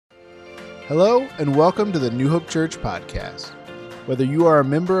Hello, and welcome to the New Hope Church podcast. Whether you are a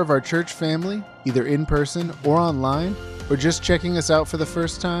member of our church family, either in person or online, or just checking us out for the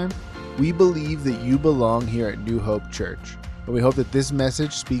first time, we believe that you belong here at New Hope Church, and we hope that this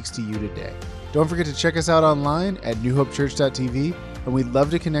message speaks to you today. Don't forget to check us out online at newhopechurch.tv, and we'd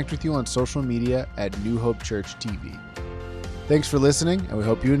love to connect with you on social media at New Hope Church TV. Thanks for listening, and we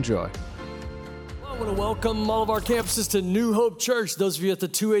hope you enjoy. I want to welcome all of our campuses to New Hope Church. Those of you at the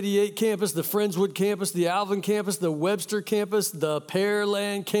 288 campus, the Friendswood campus, the Alvin campus, the Webster campus, the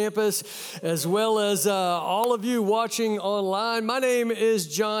Pearland campus, as well as all of you watching online. My name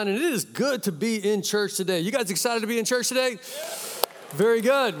is John, and it is good to be in church today. You guys excited to be in church today? Very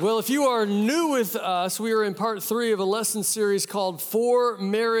good. Well, if you are new with us, we are in part 3 of a lesson series called 4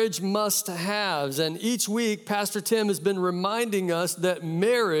 Marriage Must-Haves. And each week, Pastor Tim has been reminding us that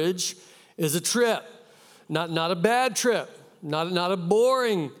marriage is a trip, not a bad trip, not a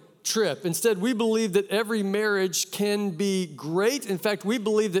boring trip. Instead, we believe that every marriage can be great. In fact, we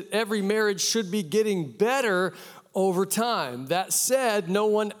believe that every marriage should be getting better over time. That said, no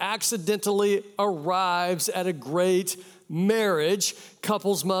one accidentally arrives at a great marriage.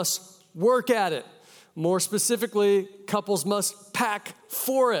 Couples must work at it. More specifically, couples must pack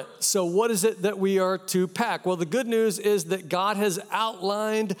for it. So what is it that we are to pack? Well, the good news is that God has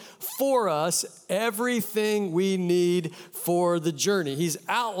outlined for us everything we need for the journey. He's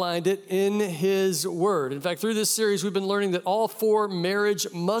outlined it in His Word. In fact, through this series, we've been learning that all 4 marriage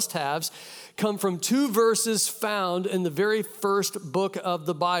must-haves come from 2 verses found in the very first book of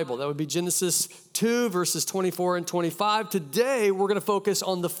the Bible. That would be Genesis 2, verses 24 and 25. Today, we're going to focus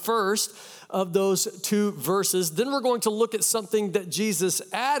on the first of those 2 verses. Then we're going to look at something that Jesus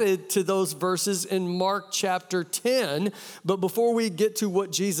added to those verses in Mark chapter 10. But before we get to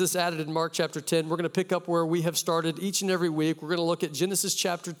what Jesus added in Mark chapter 10, we're going to pick up where we have started each and every week. We're going to look at Genesis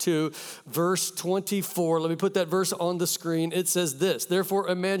chapter 2, verse 24. Let me put that verse on the screen. It says this: "Therefore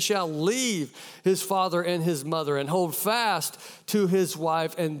a man shall leave his father and his mother and hold fast to his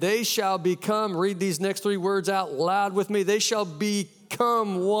wife, and they shall become," read these next 3 words out loud with me, "they shall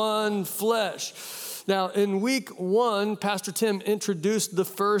become one flesh." Now, in week 1, Pastor Tim introduced the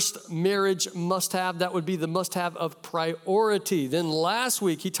first marriage must-have. That would be the must-have of priority. Then last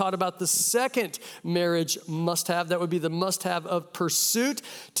week, he taught about the second marriage must-have. That would be the must-have of pursuit.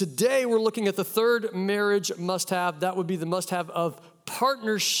 Today, we're looking at the third marriage must-have. That would be the must-have of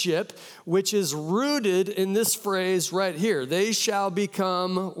partnership, which is rooted in this phrase right here: they shall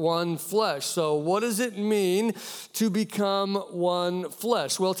become one flesh. So what does it mean to become one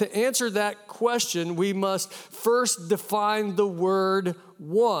flesh? Well, to answer that question, we must first define the word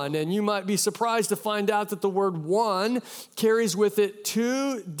one. And you might be surprised to find out that the word one carries with it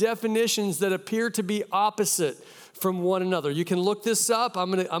 2 definitions that appear to be opposite from one another. You can look this up.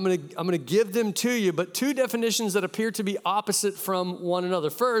 I'm gonna give them to you, but 2 definitions that appear to be opposite from one another.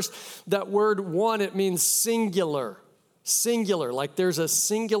 First, that word one, it means singular. Singular, like there's a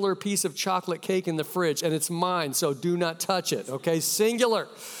singular piece of chocolate cake in the fridge and it's mine, so do not touch it, okay? Singular.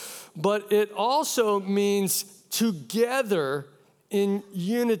 But it also means together in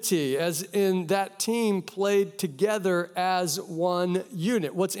unity, as in that team played together as one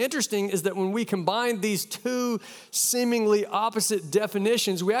unit. What's interesting is that when we combine these 2 seemingly opposite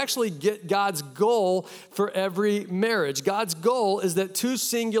definitions, we actually get God's goal for every marriage. God's goal is that 2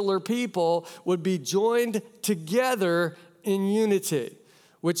 singular people would be joined together in unity,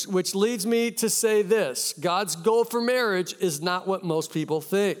 which leads me to say this: God's goal for marriage is not what most people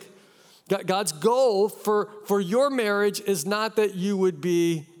think. God's goal for your marriage is not that you would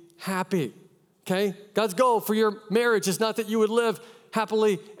be happy, okay? God's goal for your marriage is not that you would live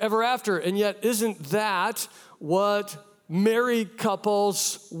happily ever after. And yet, isn't that what married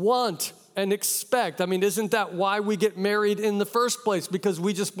couples want and expect? I mean, isn't that why we get married in the first place? Because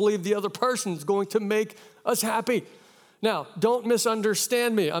we just believe the other person is going to make us happy. Now, don't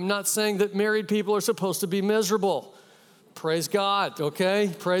misunderstand me. I'm not saying that married people are supposed to be miserable. Praise God, okay?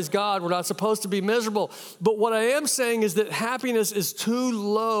 Praise God. We're not supposed to be miserable. But what I am saying is that happiness is too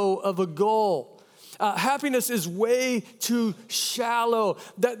low of a goal. Happiness is way too shallow.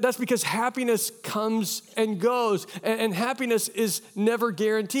 That's because happiness comes and goes, and happiness is never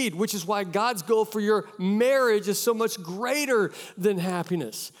guaranteed, which is why God's goal for your marriage is so much greater than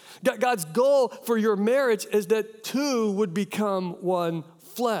happiness. God's goal for your marriage is that 2 would become one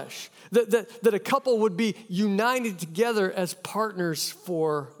flesh. That a couple would be united together as partners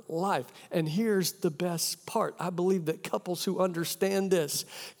for life. And here's the best part. I believe that couples who understand this,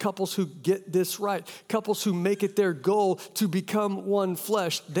 couples who get this right, couples who make it their goal to become one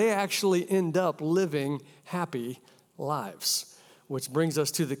flesh, they actually end up living happy lives. which brings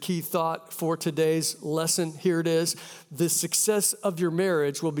us to the key thought for today's lesson. Here it is. The success of your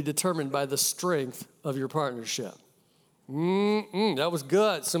marriage will be determined by the strength of your partnership. That was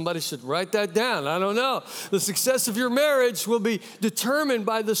good. Somebody should write that down. I don't know. The success of your marriage will be determined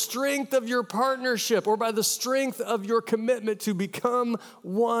by the strength of your partnership or by the strength of your commitment to become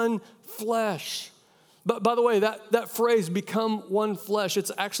one flesh. But by the way, that phrase, become one flesh,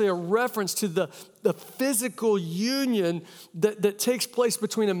 it's actually a reference to the physical union that takes place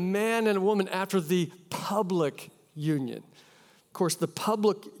between a man and a woman after the public union. Of course, the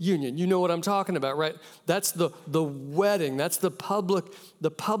public union, you know what I'm talking about, right? That's the wedding. That's the public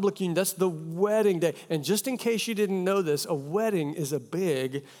union. That's the wedding day. And just in case you didn't know this, a wedding is a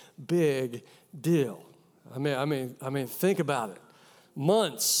big, big deal. I mean, think about it.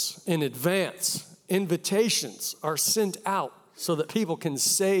 Months in advance, invitations are sent out so that people can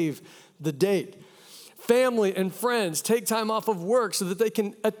save the date. Family and friends take time off of work so that they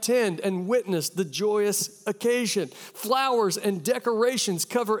can attend and witness the joyous occasion. Flowers and decorations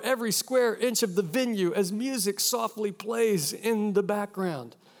cover every square inch of the venue as music softly plays in the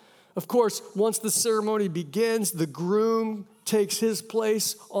background. Of course, once the ceremony begins, the groom takes his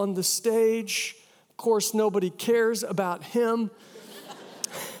place on the stage. Of course, nobody cares about him,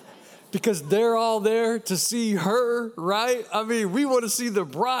 because they're all there to see her, right? I mean, we want to see the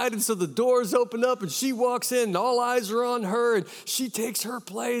bride, and so the doors open up, and she walks in, and all eyes are on her, and she takes her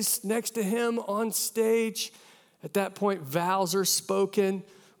place next to him on stage. At that point, vows are spoken,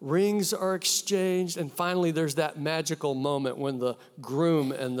 rings are exchanged, and finally there's that magical moment when the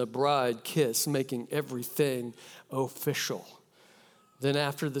groom and the bride kiss, making everything official. Then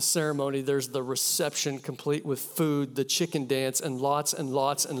after the ceremony, there's the reception complete with food, the chicken dance, and lots and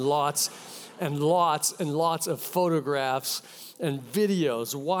lots and lots and lots and lots of photographs and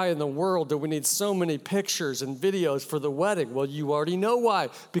videos. Why in the world do we need so many pictures and videos for the wedding? Well, you already know why.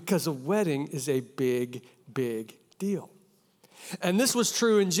 Because a wedding is a big, big deal. And this was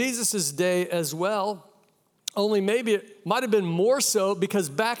true in Jesus' day as well. Only maybe it might have been more so because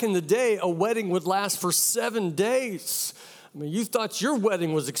back in the day, a wedding would last for 7 days. I mean, you thought your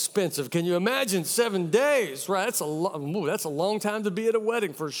wedding was expensive. Can you imagine 7 days, right? That's a long time to be at a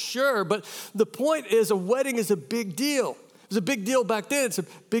wedding for sure. But the point is, a wedding is a big deal. It was a big deal back then. It's a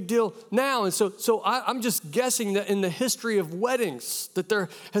big deal now. And so I'm just guessing that in the history of weddings, that there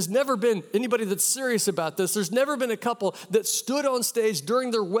has never been anybody that's serious about this. There's never been a couple that stood on stage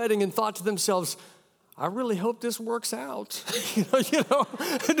during their wedding and thought to themselves, I really hope this works out. They're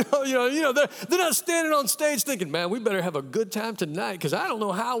not standing on stage thinking, man, we better have a good time tonight because I don't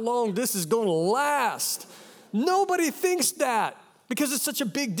know how long this is going to last. Nobody thinks that because it's such a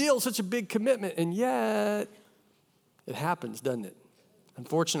big deal, such a big commitment. And yet it happens, doesn't it?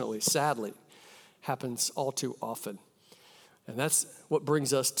 Unfortunately, sadly, happens all too often. And that's what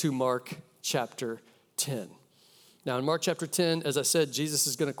brings us to Mark chapter 10. Now in Mark chapter 10, as I said, Jesus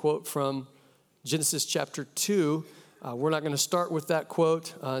is going to quote from Genesis chapter 2, we're not going to start with that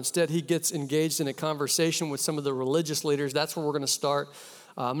quote. Instead, he gets engaged in a conversation with some of the religious leaders. That's where we're going to start.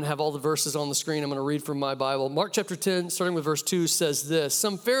 I'm going to have all the verses on the screen. I'm going to read from my Bible. Mark chapter 10, starting with verse 2, says this.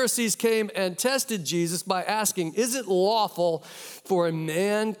 Some Pharisees came and tested Jesus by asking, is it lawful for a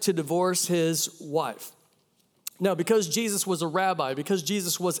man to divorce his wife? Now, because Jesus was a rabbi, because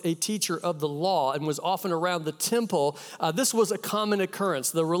Jesus was a teacher of the law and was often around the temple, this was a common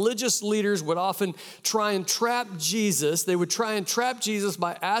occurrence. The religious leaders would often try and trap Jesus. They would try and trap Jesus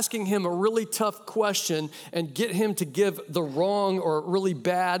by asking him a really tough question and get him to give the wrong or really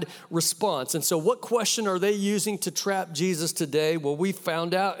bad response. And so what question are they using to trap Jesus today? Well, we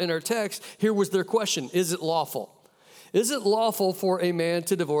found out in our text, here was their question. Is it lawful? Is it lawful for a man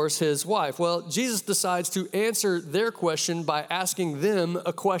to divorce his wife? Well, Jesus decides to answer their question by asking them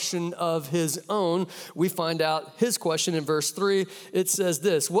a question of his own. We find out his question in verse 3. It says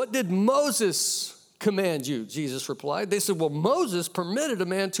this, what did Moses command you? Jesus replied. They said, well, Moses permitted a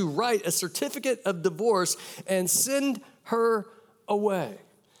man to write a certificate of divorce and send her away.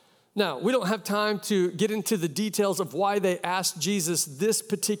 Now, we don't have time to get into the details of why they asked Jesus this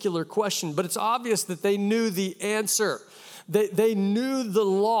particular question, but it's obvious that they knew the answer. They knew the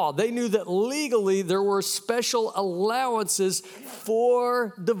law. They knew that legally there were special allowances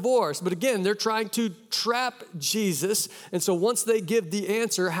for divorce. But again, they're trying to trap Jesus. And so once they give the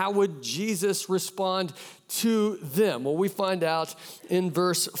answer, how would Jesus respond to them? Well, we find out in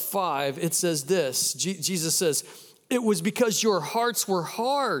verse 5, it says this. Jesus says, it was because your hearts were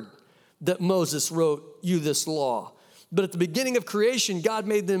hard that Moses wrote you this law. But at the beginning of creation, God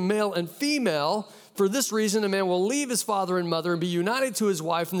made them male and female. For this reason, a man will leave his father and mother and be united to his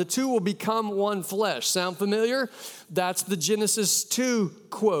wife, and the two will become one flesh. Sound familiar? That's the Genesis 2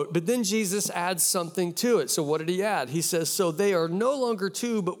 quote. But then Jesus adds something to it. So what did he add? He says, so they are no longer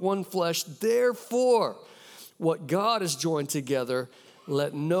two, but one flesh. Therefore, what God has joined together,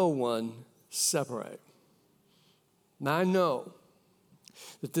 let no one separate. Now, I know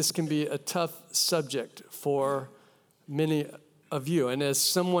that this can be a tough subject for many of you. And as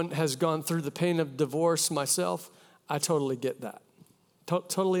someone has gone through the pain of divorce myself, I totally get that.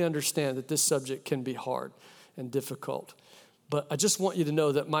 Totally understand that this subject can be hard and difficult. But I just want you to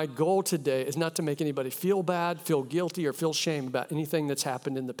know that my goal today is not to make anybody feel bad, feel guilty, or feel shame about anything that's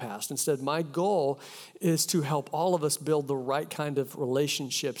happened in the past. Instead, my goal is to help all of us build the right kind of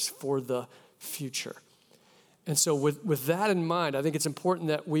relationships for the future. And so with that in mind, I think it's important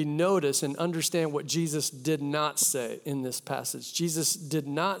that we notice and understand what Jesus did not say in this passage. Jesus did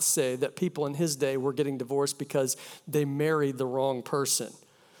not say that people in his day were getting divorced because they married the wrong person,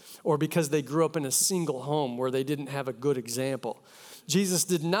 or because they grew up in a single home where they didn't have a good example. Jesus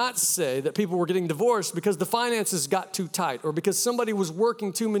did not say that people were getting divorced because the finances got too tight, or because somebody was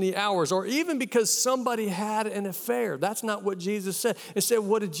working too many hours, or even because somebody had an affair. That's not what Jesus said. Instead,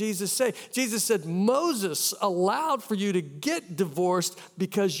 what did Jesus say? Jesus said, Moses allowed for you to get divorced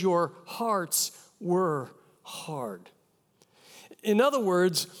because your hearts were hard. In other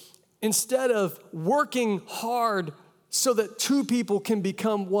words, instead of working hard so that two people can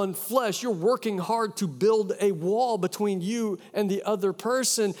become one flesh, you're working hard to build a wall between you and the other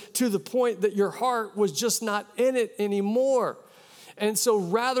person to the point that your heart was just not in it anymore. And so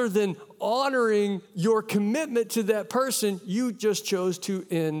rather than honoring your commitment to that person, you just chose to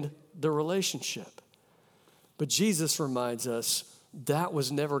end the relationship. But Jesus reminds us that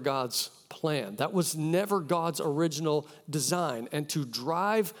was never God's plan. That was never God's original design. And to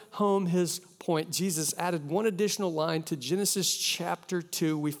drive home his point, Jesus added one additional line to Genesis chapter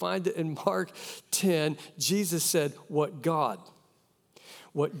 2. We find it in Mark 10. Jesus said, what God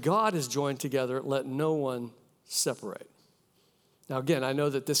has joined together, let no one separate. Now, again, I know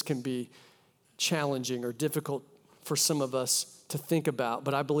that this can be challenging or difficult for some of us to think about,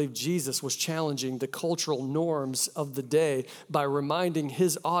 but I believe Jesus was challenging the cultural norms of the day by reminding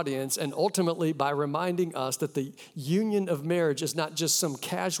his audience, and ultimately by reminding us, that the union of marriage is not just some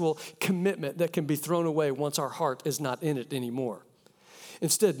casual commitment that can be thrown away once our heart is not in it anymore.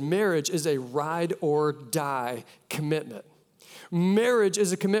 Instead, marriage is a ride or die commitment. Marriage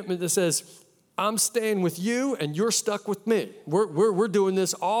is a commitment that says, I'm staying with you and you're stuck with me. We're doing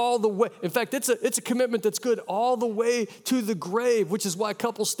this all the way. In fact, it's a commitment that's good all the way to the grave, which is why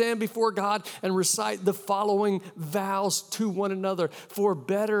couples stand before God and recite the following vows to one another: for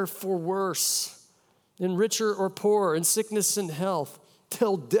better, for worse, in richer or poorer, in sickness and health,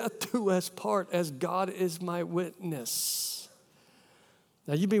 till death do us part, as God is my witness.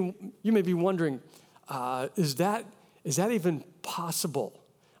 Now you may be wondering, is that even possible?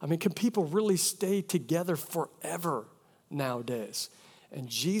 I mean, can people really stay together forever nowadays? And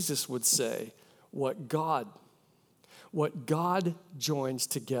Jesus would say, what God joins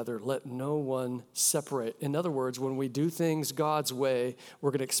together, let no one separate. In other words, when we do things God's way,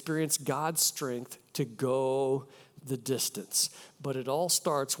 we're going to experience God's strength to go the distance. But it all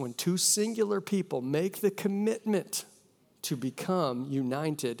starts when two singular people make the commitment to become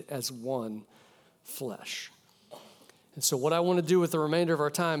united as one flesh. And so what I want to do with the remainder of our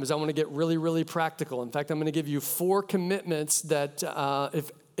time is I want to get really, really practical. In fact, I'm going to give you 4 commitments that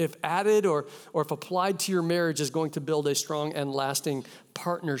if added or if applied to your marriage is going to build a strong and lasting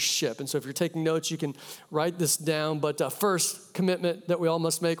partnership. And so if you're taking notes, you can write this down. But first commitment that we all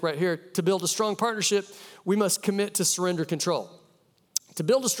must make right here: to build a strong partnership, we must commit to surrender control. To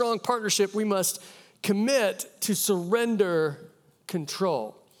build a strong partnership, we must commit to surrender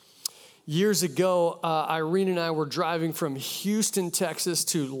control. Years ago, Irene and I were driving from Houston, Texas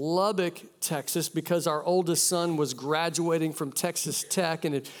to Lubbock, Texas, because our oldest son was graduating from Texas Tech.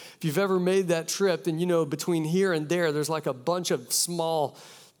 And if you've ever made that trip, then you know between here and there's like a bunch of small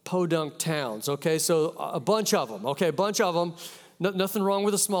podunk towns, okay? So a bunch of them. Nothing wrong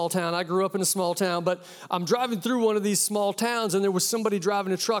with a small town. I grew up in a small town, but I'm driving through one of these small towns, and there was somebody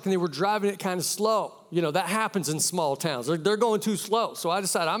driving a truck, and they were driving it kind of slow. You know, that happens in small towns. They're going too slow. So I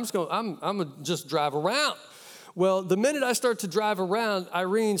decided I'm going to just drive around. Well, the minute I start to drive around,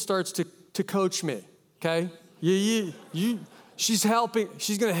 Irene starts to coach me, okay? She's helping.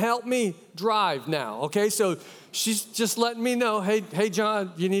 She's going to help me drive now, okay? So she's just letting me know, hey,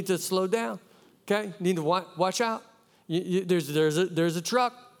 John, you need to slow down, okay? You need to watch out. There's a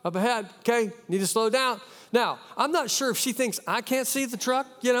truck up ahead. Okay, need to slow down. Now, I'm not sure if she thinks I can't see the truck,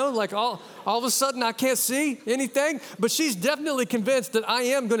 like all of a sudden I can't see anything, but she's definitely convinced that I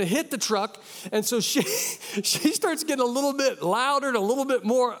am going to hit the truck. And so she starts getting a little bit louder and a little bit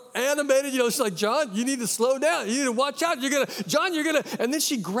more animated. She's like, John, you need to slow down. You need to watch out. John, and then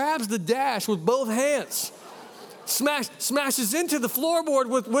she grabs the dash with both hands, smashes into the floorboard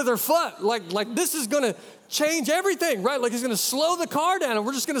with her foot. Like this is going to change everything, right? Like he's going to slow the car down and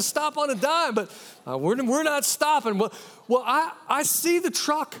we're just going to stop on a dime, but we're not stopping. Well, I see the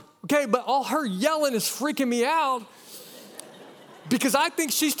truck, okay, but all her yelling is freaking me out because I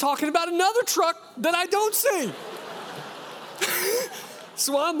think she's talking about another truck that I don't see.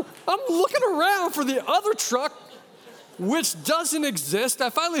 So I'm looking around for the other truck, which doesn't exist. I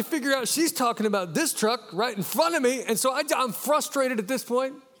finally figure out she's talking about this truck right in front of me, and so I'm frustrated at this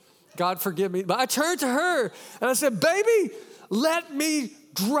point. God forgive me. But I turned to her and I said, baby, let me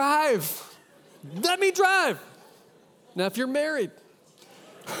drive. Let me drive. Now, if you're married,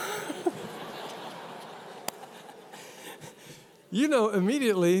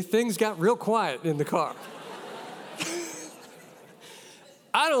 immediately things got real quiet in the car.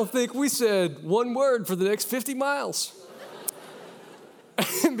 I don't think we said one word for the next 50 miles.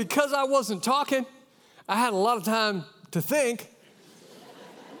 And because I wasn't talking, I had a lot of time to think.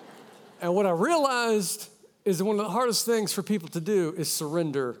 And what I realized is that one of the hardest things for people to do is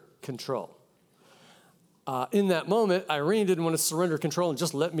surrender control. In that moment, Irene didn't want to surrender control and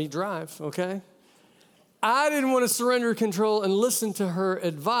just let me drive, okay? I didn't want to surrender control and listen to her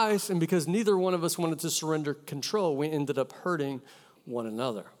advice, and because neither one of us wanted to surrender control, we ended up hurting one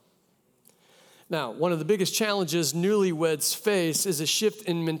another. Now, one of the biggest challenges newlyweds face is a shift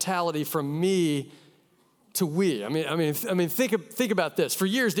in mentality from me to we. I mean, think about this. For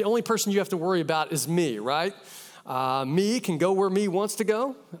years, the only person you have to worry about is me, right? Me can go where me wants to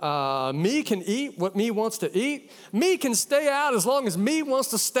go. Me can eat what me wants to eat. Me can stay out as long as me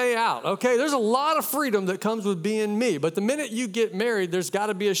wants to stay out, okay? There's a lot of freedom that comes with being me. But the minute you get married, there's got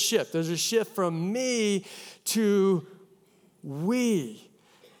to be a shift. There's a shift from me to we.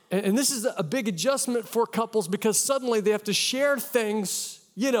 And this is a big adjustment for couples because suddenly they have to share things.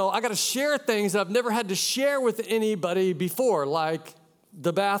 I got to share things that I've never had to share with anybody before, like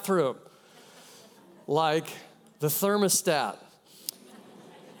the bathroom, like the thermostat,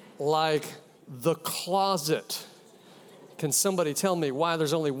 like the closet. Can somebody tell me why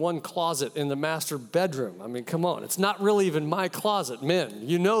there's only one closet in the master bedroom? I mean, come on. It's not really even my closet, men.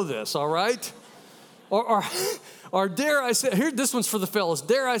 You know this, all right? Or dare I say, here, this one's for the fellas.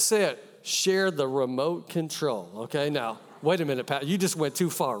 Dare I say it? Share the remote control, okay? Now, wait a minute, Pat. You just went too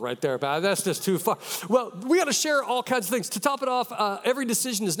far right there, Pat. That's just too far. Well, we got to share all kinds of things. To top it off, every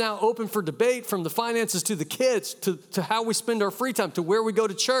decision is now open for debate, from the finances to the kids, to how we spend our free time, to where we go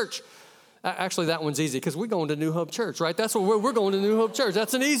to church. Actually, that one's easy because we're going to New Hope Church, right? That's what we're going to New Hope Church.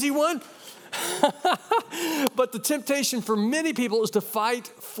 That's an easy one. But the temptation for many people is to fight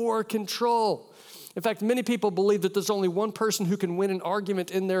for control. In fact, many people believe that there's only one person who can win an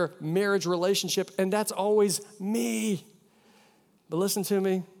argument in their marriage relationship, and that's always me. But listen to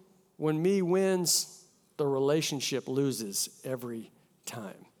me, when me wins, the relationship loses every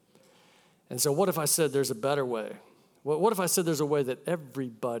time. And so what if I said there's a better way? What if I said there's a way that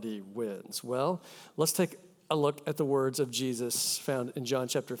everybody wins? Well, let's take a look at the words of Jesus found in John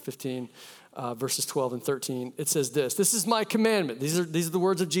chapter 15, verses 12 and 13. It says this is my commandment. These are the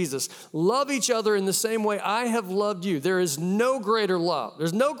words of Jesus. Love each other in the same way I have loved you. There is no greater love.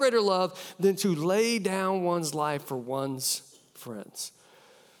 There's no greater love than to lay down one's life for one's friends.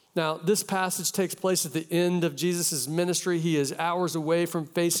 Now, this passage takes place at the end of Jesus' ministry. He is hours away from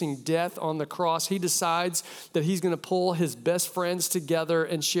facing death on the cross. He decides that he's going to pull his best friends together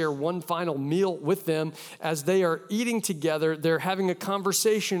and share one final meal with them. As they are eating together, they're having a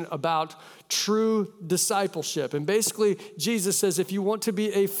conversation about true discipleship. And basically, Jesus says, if you want to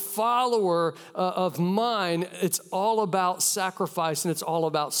be a follower of mine, it's all about sacrifice and it's all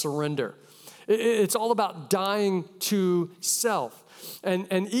about surrender. It's all about dying to self.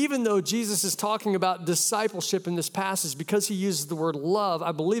 And even though Jesus is talking about discipleship in this passage, because he uses the word love,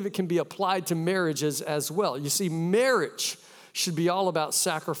 I believe it can be applied to marriages as well. You see, marriage should be all about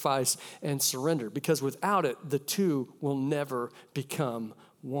sacrifice and surrender, because without it, the two will never become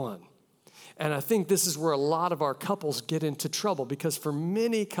one. And I think this is where a lot of our couples get into trouble, because for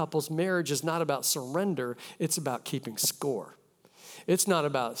many couples, marriage is not about surrender, it's about keeping score. It's not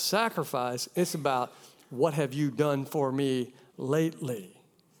about sacrifice, it's about what have you done for me lately.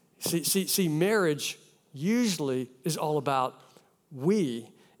 See, marriage usually is all about we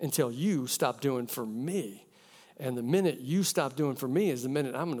until you stop doing for me. And the minute you stop doing for me is the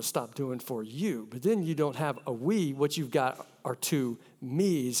minute I'm going to stop doing for you. But then you don't have a we. What you've got are two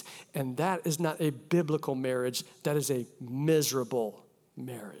me's. And that is not a biblical marriage. That is a miserable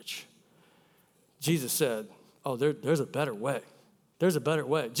marriage. Jesus said, oh, there's a better way. There's a better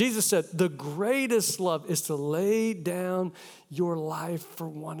way. Jesus said, the greatest love is to lay down your life for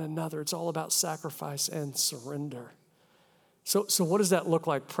one another. It's all about sacrifice and surrender. So what does that look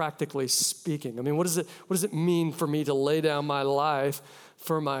like practically speaking? I mean, what does it mean for me to lay down my life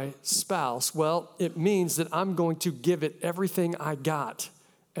for my spouse? Well, it means that I'm going to give it everything I got,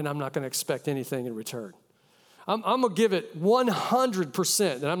 and I'm not going to expect anything in return. I'm going to give it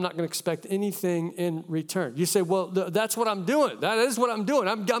 100%, and I'm not going to expect anything in return. You say, well, that's what I'm doing. That is what I'm doing.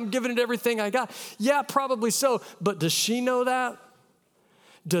 I'm giving it everything I got. Yeah, probably so. But does she know that?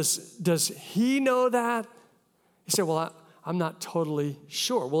 Does he know that? You say, well, I'm not totally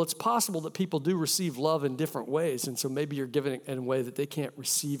sure. Well, it's possible that people do receive love in different ways, and so maybe you're giving it in a way that they can't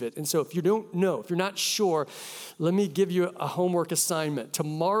receive it. And so if you don't know, if you're not sure, let me give you a homework assignment.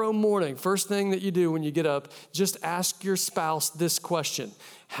 Tomorrow morning, first thing that you do when you get up, just ask your spouse this question: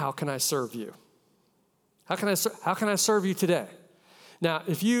 how can I serve you? How can I serve you today? Now,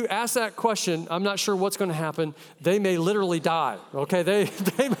 if you ask that question, I'm not sure what's going to happen. They may literally die, okay?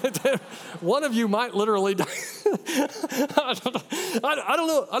 One of you might literally die. I don't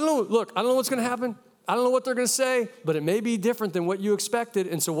know. Look, I don't know what's going to happen. I don't know what they're going to say, but it may be different than what you expected.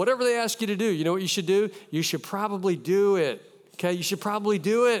 And so whatever they ask you to do, you know what you should do? You should probably do it, okay? You should probably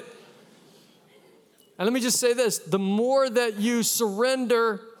do it. And let me just say this. The more that you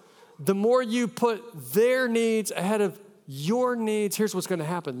surrender, the more you put their needs ahead of your needs, here's what's going to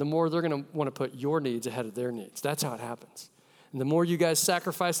happen. The more they're going to want to put your needs ahead of their needs. That's how it happens. And the more you guys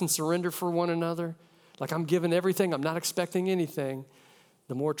sacrifice and surrender for one another, like I'm giving everything, I'm not expecting anything,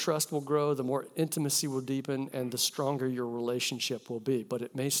 the more trust will grow, the more intimacy will deepen, and the stronger your relationship will be. But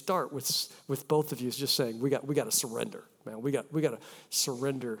it may start with both of you just saying, we got to surrender, man. We got to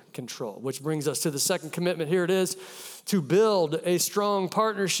surrender control, which brings us to the second commitment. Here it is. To build a strong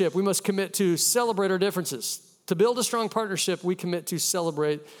partnership, we must commit to celebrate our differences. To build a strong partnership, we commit to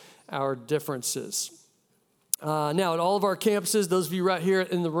celebrate our differences. Now, at all of our campuses, those of you right here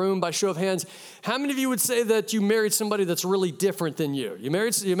in the room, by show of hands, how many of you would say that you married somebody that's really different than you? You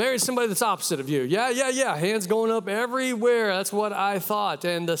married somebody that's opposite of you. Yeah. Hands going up everywhere. That's what I thought.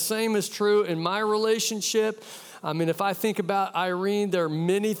 And the same is true in my relationship. I mean, if I think about Irene, there are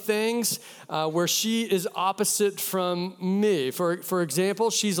many things where she is opposite from me. For example,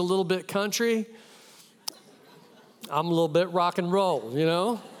 she's a little bit country. I'm a little bit rock and roll, you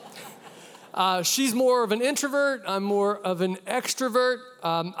know? She's more of an introvert. I'm more of an extrovert.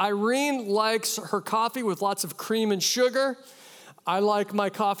 Irene likes her coffee with lots of cream and sugar. I like my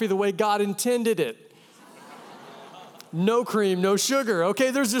coffee the way God intended it. No cream, no sugar.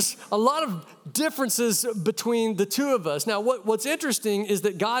 Okay, there's just a lot of differences between the two of us. Now, what's interesting is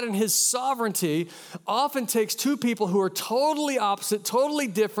that God in his sovereignty often takes two people who are totally opposite, totally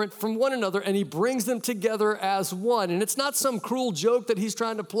different from one another, and he brings them together as one. And it's not some cruel joke that he's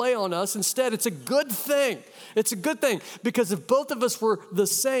trying to play on us. Instead, it's a good thing. It's a good thing, because if both of us were the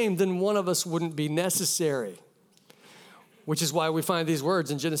same, then one of us wouldn't be necessary. Which is why we find these words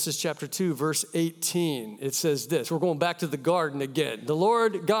in Genesis chapter 2, verse 18. It says this. We're going back to the garden again. The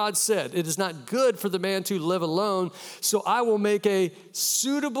Lord God said, "It is not good for the man to live alone, so I will make a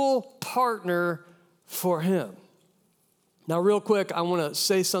suitable partner for him." Now, real quick, I want to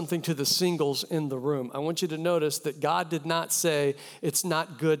say something to the singles in the room. I want you to notice that God did not say it's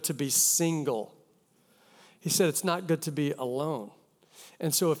not good to be single. He said it's not good to be alone.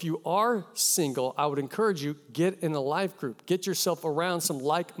 And so if you are single, I would encourage you, get in a life group. Get yourself around some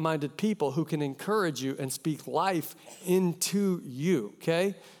like-minded people who can encourage you and speak life into you,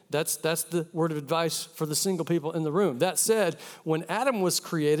 okay? That's the word of advice for the single people in the room. That said, when Adam was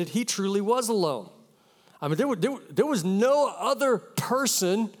created, he truly was alone. I mean, there was no other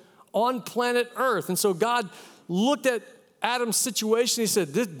person on planet Earth. And so God looked at Adam's situation. He said,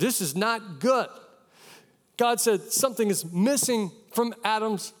 this is not good. God said something is missing from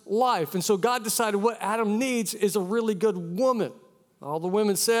Adam's life. And so God decided what Adam needs is a really good woman. All the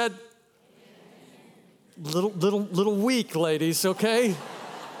women said, little weak, ladies, okay?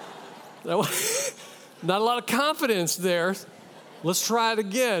 Not a lot of confidence there. Let's try it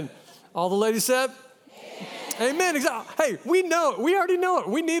again. All the ladies said, Amen. Hey, we know it. We already know it.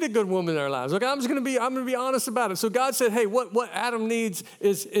 We need a good woman in our lives. Okay, I'm going to be honest about it. So God said, hey, what Adam needs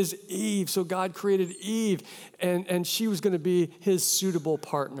is Eve. So God created Eve, and she was going to be his suitable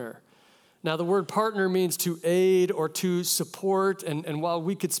partner. Now, the word partner means to aid or to support, and while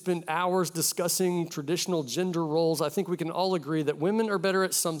we could spend hours discussing traditional gender roles, I think we can all agree that women are better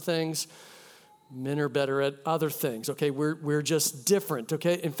at some things, men are better at other things, okay? We're just different,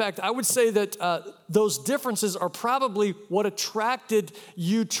 okay? In fact, I would say that those differences are probably what attracted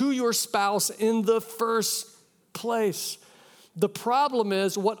you to your spouse in the first place. The problem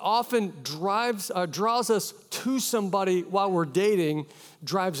is what often draws us to somebody while we're dating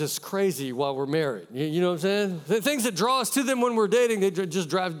drives us crazy while we're married. You know what I'm saying? The things that draw us to them when we're dating, they just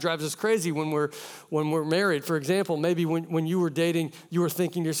drives us crazy when we're married. For example, maybe when you were dating, you were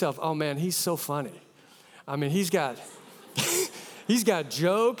thinking to yourself, oh man, he's so funny. I mean, he's got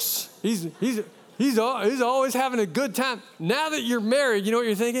jokes. He's always having a good time. Now that you're married, you know what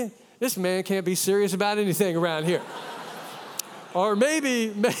you're thinking? This man can't be serious about anything around here. Or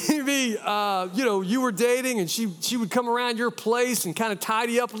maybe you were dating and she would come around your place and kind of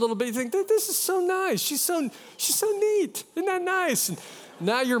tidy up a little bit. You think, this is so nice. She's so neat. Isn't that nice? And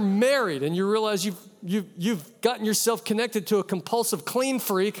now you're married and you realize you've gotten yourself connected to a compulsive clean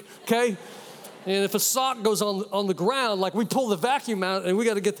freak, okay? And if a sock goes on the ground, like we pull the vacuum out and we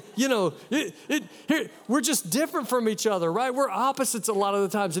got to get, we're just different from each other, right? We're opposites a lot of the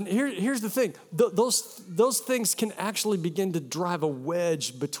times. And here's the thing. Those things can actually begin to drive a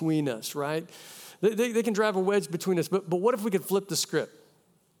wedge between us, right? They can drive a wedge between us. But what if we could flip the script?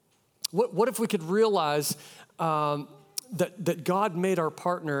 What if we could realize that God made our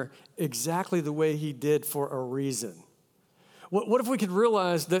partner exactly the way he did for a reason? What if we could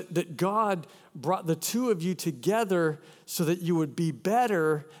realize that God brought the two of you together so that you would be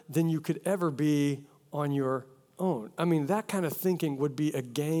better than you could ever be on your own? I mean, that kind of thinking would be a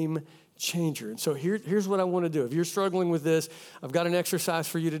game changer. And so here's what I want to do. If you're struggling with this, I've got an exercise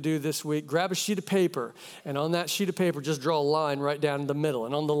for you to do this week. Grab a sheet of paper, and on that sheet of paper, just draw a line right down the middle.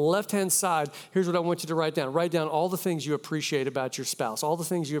 And on the left-hand side, here's what I want you to write down. Write down all the things you appreciate about your spouse, all the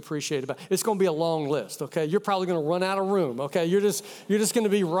things you appreciate about. It's going to be a long list, okay? You're probably going to run out of room, okay? You're just going to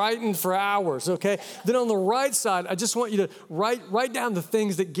be writing for hours, okay? Then on the right side, I just want you to write down the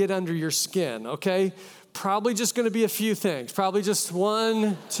things that get under your skin, okay? Probably just going to be a few things. Probably just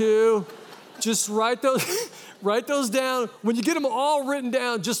 1, 2. Just write those down. When you get them all written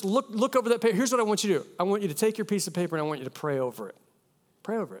down, just look over that paper. Here's what I want you to do. I want you to take your piece of paper and I want you to pray over it.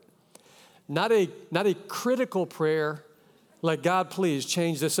 Pray over it. Not a critical prayer, like God, please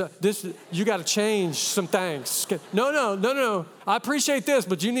change this. You got to change some things. No. I appreciate this,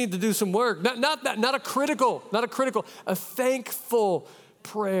 but you need to do some work. Not a critical, a thankful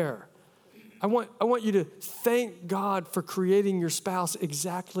prayer. I want you to thank God for creating your spouse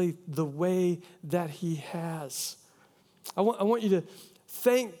exactly the way that he has. I want you to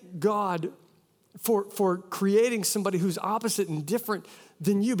thank God for creating somebody who's opposite and different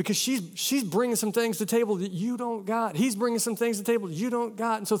than you, because she's bringing some things to the table that you don't got. He's bringing some things to the table that you don't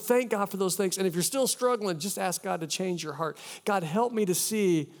got. And so thank God for those things. And if you're still struggling, just ask God to change your heart. God, help me to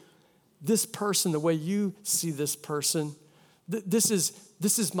see this person the way you see this person. This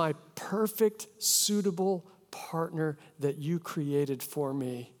is my perfect, suitable partner that you created for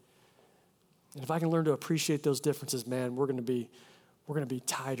me. And if I can learn to appreciate those differences, man, we're going to be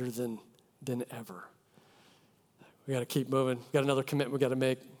tighter than ever. We got to keep moving. We got another commitment we got to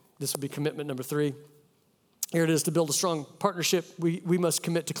make. This will be commitment number 3. Here it is. To build a strong partnership, we must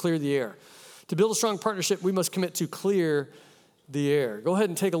commit to clear the air. To build a strong partnership, we must commit to clear the air. Go ahead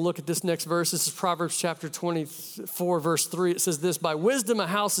and take a look at this next verse. This is Proverbs chapter 24, verse 3. It says this: by wisdom a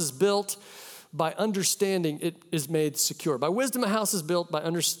house is built, by understanding it is made secure. By wisdom a house is built, by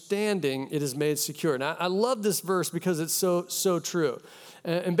understanding it is made secure. And I love this verse because it's so true.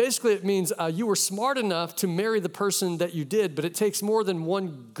 And basically it means you were smart enough to marry the person that you did, but it takes more than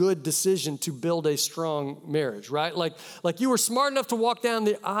one good decision to build a strong marriage, right? Like you were smart enough to walk down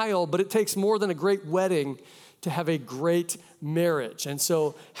the aisle, but it takes more than a great wedding to have a great marriage. And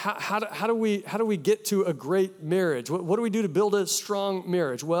so how do we get to a great marriage? What do we do to build a strong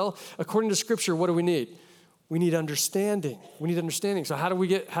marriage? Well, according to Scripture, what do we need? We need understanding. So how do we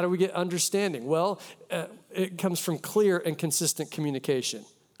get understanding? Well, it comes from clear and consistent communication.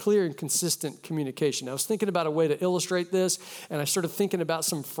 Clear and consistent communication. I was thinking about a way to illustrate this, and I started thinking about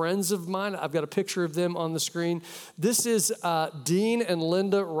some friends of mine. I've got a picture of them on the screen. This is Dean and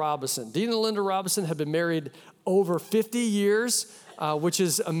Linda Robinson. Dean and Linda Robinson have been married over 50 years, which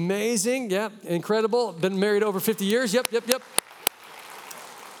is amazing. Yeah, incredible. Been married over 50 years. Yep.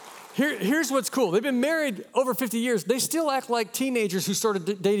 Here's what's cool. They've been married over 50 years. They still act like teenagers who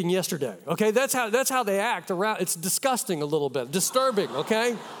started dating yesterday. Okay, that's how they act around. It's disgusting a little bit, disturbing.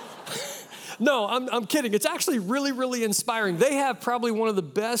 Okay. No, I'm kidding. It's actually really, really inspiring. They have probably one of the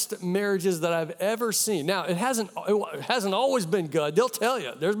best marriages that I've ever seen. Now, it hasn't always been good. They'll tell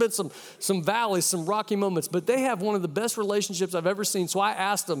you. There's been some valleys, some rocky moments, but they have one of the best relationships I've ever seen. So I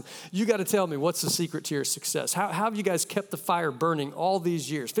asked them, you got to tell me, what's the secret to your success? How have you guys kept the fire burning all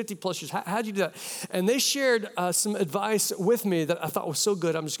these years, 50 plus years? How'd you do that? And they shared some advice with me that I thought was so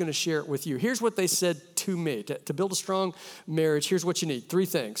good. I'm just going to share it with you. Here's what they said to me. To build a strong marriage, here's what you need. 3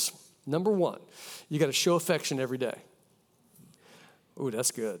 things. Number 1, you got to show affection every day. Ooh,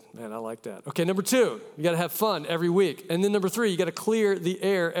 that's good. Man, I like that. Okay, number 2, you got to have fun every week. And then number 3, you got to clear the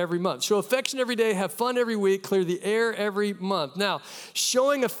air every month. Show affection every day, have fun every week, clear the air every month. Now,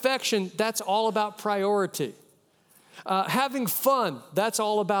 showing affection, that's all about priority. Having fun, that's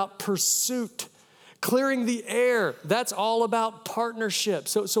all about pursuit. Clearing the air, that's all about partnership.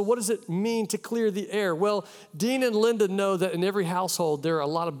 So what does it mean to clear the air? Well, Dean and Linda know that in every household, there are a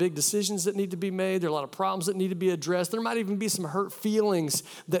lot of big decisions that need to be made. There are a lot of problems that need to be addressed. There might even be some hurt feelings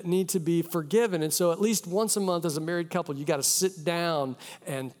that need to be forgiven. And so at least once a month as a married couple, you got to sit down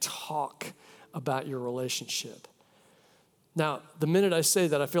and talk about your relationship. Now, the minute I say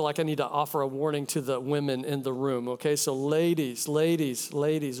that, I feel like I need to offer a warning to the women in the room, okay? So ladies,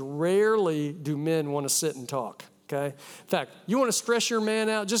 rarely do men want to sit and talk, okay? In fact, you want to stress your man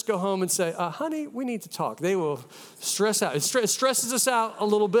out, just go home and say, honey, we need to talk. They will stress out. It stresses us out a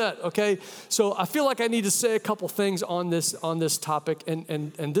little bit, okay? So I feel like I need to say a couple things on this topic,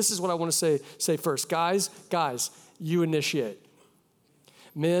 and this is what I want to say first. Guys, you initiate.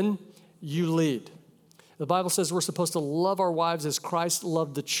 Men, you lead. The Bible says we're supposed to love our wives as Christ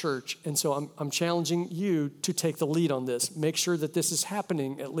loved the church. And so I'm challenging you to take the lead on this. Make sure that this is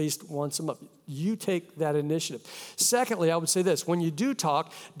happening at least once a month. You take that initiative. Secondly, I would say this. When you do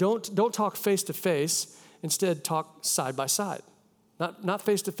talk, don't talk face to face. Instead, talk side by side. Not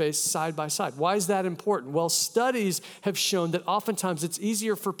face to face, side by side. Why is that important? Well, studies have shown that oftentimes it's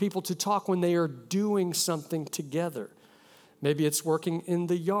easier for people to talk when they are doing something together. Maybe it's working in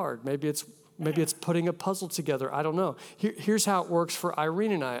the yard. Maybe it's putting a puzzle together. I don't know. Here's how it works for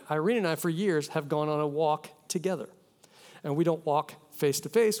Irene and I. Irene and I, for years, have gone on a walk together. And we don't walk face to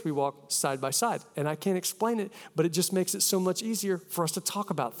face. We walk side by side. And I can't explain it, but it just makes it so much easier for us to talk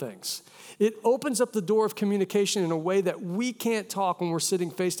about things. It opens up the door of communication in a way that we can't talk when we're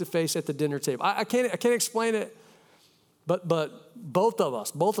sitting face to face at the dinner table. I can't explain it, but both of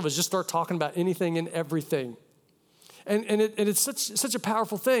us just start talking about anything and everything. And it's such a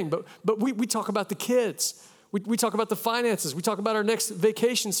powerful thing. But we talk about the kids. We talk about the finances. We talk about our next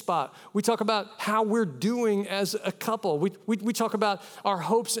vacation spot. We talk about how we're doing as a couple. We talk about our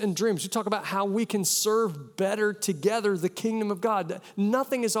hopes and dreams. We talk about how we can serve better together the kingdom of God.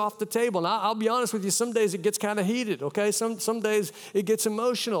 Nothing is off the table. And I'll be honest with you, some days it gets kind of heated, okay? Some days it gets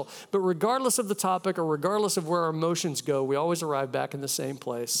emotional. But regardless of the topic or regardless of where our emotions go, we always arrive back in the same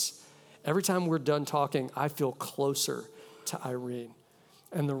place. Every time we're done talking, I feel closer to Irene.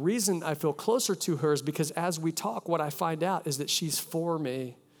 And the reason I feel closer to her is because as we talk, what I find out is that she's for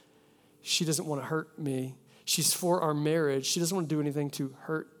me. She doesn't want to hurt me. She's for our marriage. She doesn't want to do anything to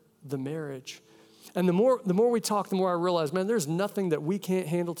hurt the marriage. And the more we talk, the more I realize, man, there's nothing that we can't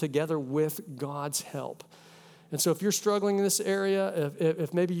handle together with God's help. And so if you're struggling in this area,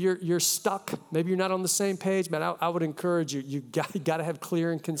 if maybe you're stuck, maybe you're not on the same page, man, I would encourage you. You got to have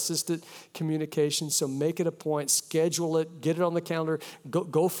clear and consistent communication. So make it a point, schedule it, get it on the calendar,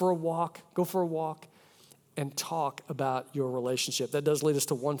 go for a walk, and talk about your relationship. That does lead us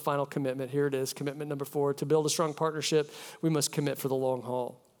to one final commitment. Here it is, commitment number 4. To build a strong partnership, we must commit for the long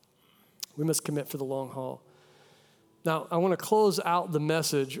haul. We must commit for the long haul. Now, I want to close out the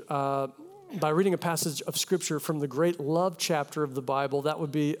message by reading a passage of Scripture from the great love chapter of the Bible. That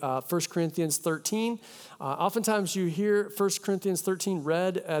would be 1 Corinthians 13. Oftentimes you hear 1 Corinthians 13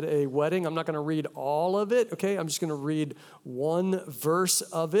 read at a wedding. I'm not going to read all of it, okay? I'm just going to read one verse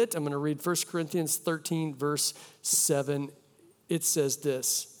of it. I'm going to read 1 Corinthians 13, verse 7. It says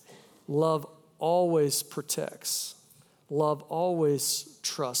this: love always protects. Love always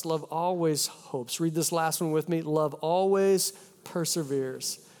trusts. Love always hopes. Read this last one with me. Love always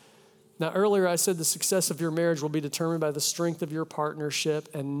perseveres. Now, earlier I said the success of your marriage will be determined by the strength of your partnership,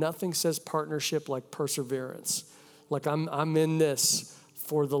 and nothing says partnership like perseverance. Like I'm in this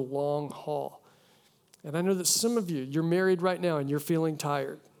for the long haul. And I know that some of you, you're married right now and you're feeling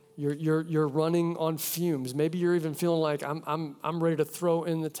tired. You're running on fumes. Maybe you're even feeling like I'm ready to throw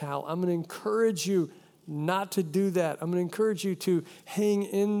in the towel. I'm going to encourage you not to do that. I'm going to encourage you to hang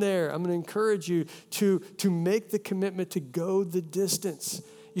in there. I'm going to encourage you to make the commitment to go the distance.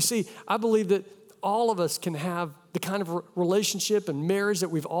 You see, I believe that all of us can have the kind of relationship and marriage that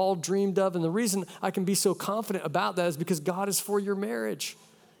we've all dreamed of. And the reason I can be so confident about that is because God is for your marriage.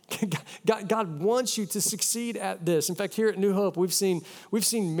 God wants you to succeed at this. In fact, here at New Hope, we've seen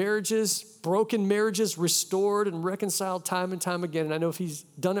marriages, broken marriages, restored and reconciled time and time again. And I know if he's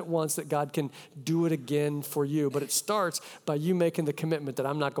done it once, that God can do it again for you. But it starts by you making the commitment that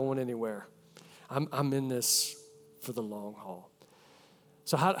I'm not going anywhere. I'm in this for the long haul.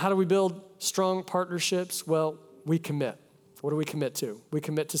 So how do we build strong partnerships? Well, we commit. What do we commit to? We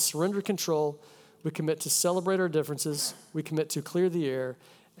commit to surrender control. We commit to celebrate our differences. We commit to clear the air.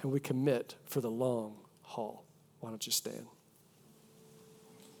 And we commit for the long haul. Why don't you stand?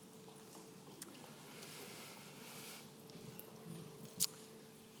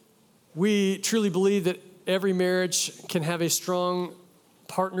 We truly believe that every marriage can have a strong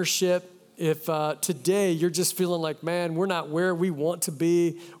partnership. If today you're just feeling like, man, we're not where we want to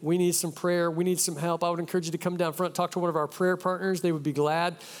be, we need some prayer, we need some help, I would encourage you to come down front, talk to one of our prayer partners. They would be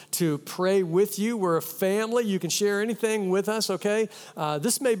glad to pray with you. We're a family. You can share anything with us, okay?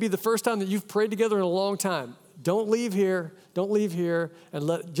 This may be the first time that you've prayed together in a long time. Don't leave here,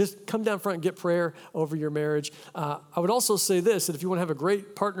 and just come down front and get prayer over your marriage. I would also say this, that if you want to have a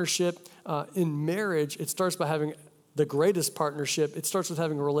great partnership in marriage, it starts by having the greatest partnership. It starts with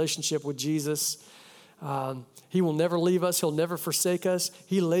having a relationship with Jesus. He will never leave us. He'll never forsake us.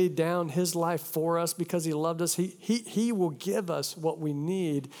 He laid down his life for us because he loved us. He will give us what we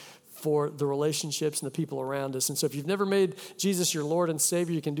need for the relationships and the people around us. And so if you've never made Jesus your Lord and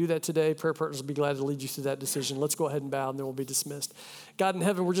Savior, you can do that today. Prayer partners will be glad to lead you through that decision. Let's go ahead and bow, and then we'll be dismissed. God in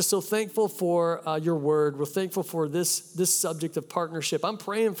heaven, we're just so thankful for your word. We're thankful for this subject of partnership. I'm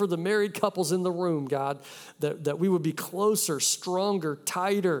praying for the married couples in the room, God, that we would be closer, stronger,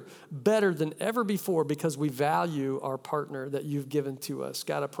 tighter, better than ever before because we value our partner that you've given to us.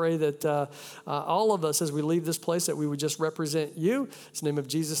 God, I pray that all of us, as we leave this place, that we would just represent you. It's in the name of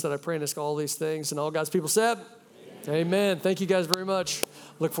Jesus that I pray and ask all these things. And all God's people said, amen. Thank you guys very much.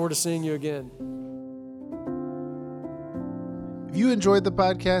 Look forward to seeing you again. If you enjoyed the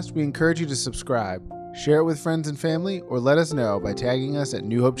podcast, we encourage you to subscribe, share it with friends and family, or let us know by tagging us at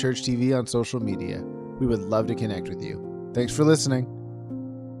New Hope Church TV on social media. We would love to connect with you. Thanks for listening.